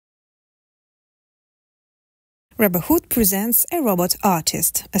Robohood presents a robot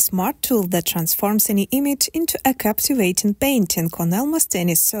artist, a smart tool that transforms any image into a captivating painting on almost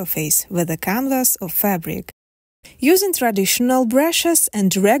any surface, whether canvas or fabric. Using traditional brushes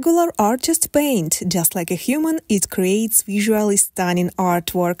and regular artist paint, just like a human, it creates visually stunning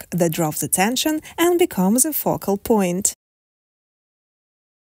artwork that draws attention and becomes a focal point.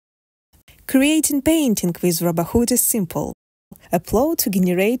 Creating painting with Robohood is simple. Upload to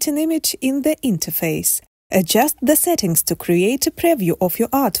generate an image in the interface. Adjust the settings to create a preview of your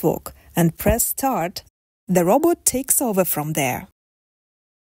artwork and press Start. The robot takes over from there.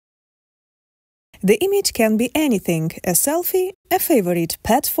 The image can be anything: a selfie, a favorite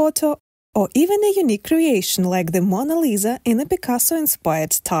pet photo, or even a unique creation like the Mona Lisa in a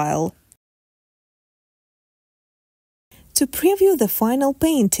Picasso-inspired style. To preview the final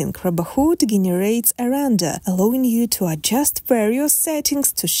painting, Robohood generates a render, allowing you to adjust various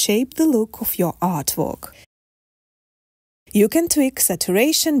settings to shape the look of your artwork. You can tweak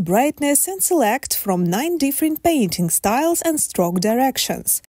saturation, brightness, and select from 9 different painting styles and stroke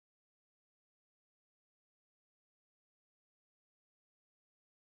directions.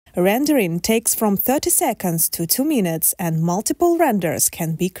 Rendering takes from 30 seconds to 2 minutes, and multiple renders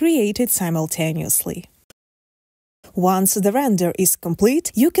can be created simultaneously. Once the render is complete,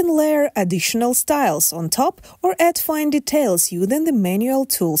 you can layer additional styles on top or add fine details using the Manual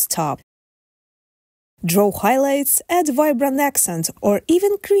Tools tab. Draw highlights, add vibrant accent, or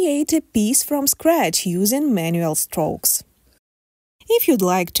even create a piece from scratch using manual strokes. If you'd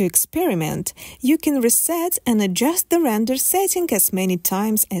like to experiment, you can reset and adjust the render setting as many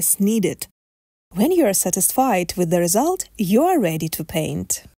times as needed. When you are satisfied with the result, you are ready to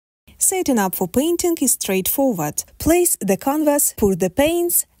paint. Setting up for painting is straightforward. Place the canvas, pour the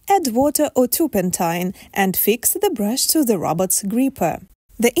paints, add water or turpentine, and fix the brush to the robot's gripper.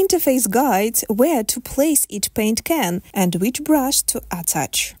 The interface guides where to place each paint can and which brush to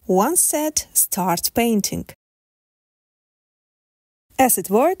attach. Once set, start painting. As it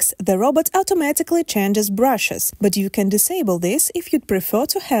works, the robot automatically changes brushes, but you can disable this if you'd prefer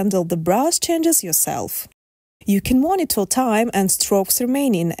to handle the brush changes yourself. You can monitor time and strokes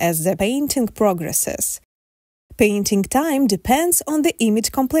remaining as the painting progresses. Painting time depends on the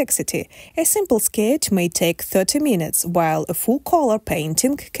image complexity. A simple sketch may take 30 minutes, while a full-color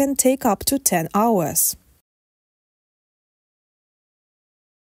painting can take up to 10 hours.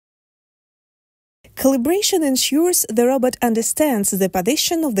 Calibration ensures the robot understands the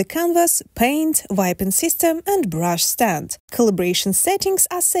position of the canvas, paint, wiping system, and brush stand. Calibration settings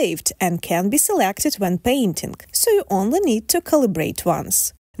are saved and can be selected when painting, so you only need to calibrate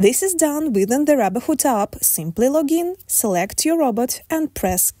once. This is done within the Robohood app. Simply log in, select your robot, and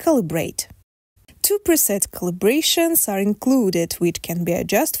press Calibrate. 2 preset calibrations are included, which can be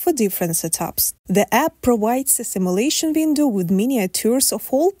adjusted for different setups. The app provides a simulation window with miniatures of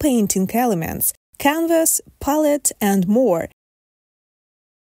all painting elements, canvas, palette, and more.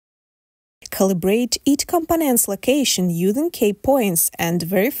 Calibrate each component's location using key points and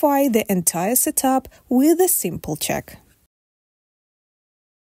verify the entire setup with a simple check.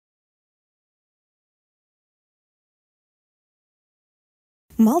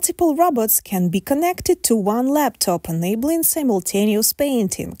 Multiple robots can be connected to one laptop, enabling simultaneous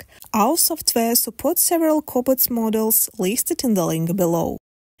painting. Our software supports several cobots models listed in the link below.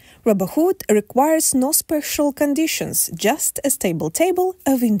 Robohood requires no special conditions, just a stable table,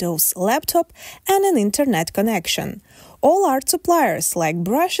 a Windows laptop, and an internet connection. All art suppliers like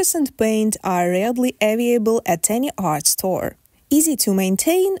brushes and paint are readily available at any art store. Easy to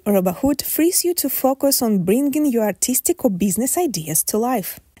maintain, Robohood frees you to focus on bringing your artistic or business ideas to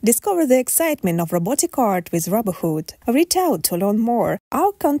life. Discover the excitement of robotic art with Robohood. Reach out to learn more.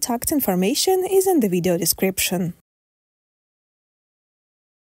 Our contact information is in the video description.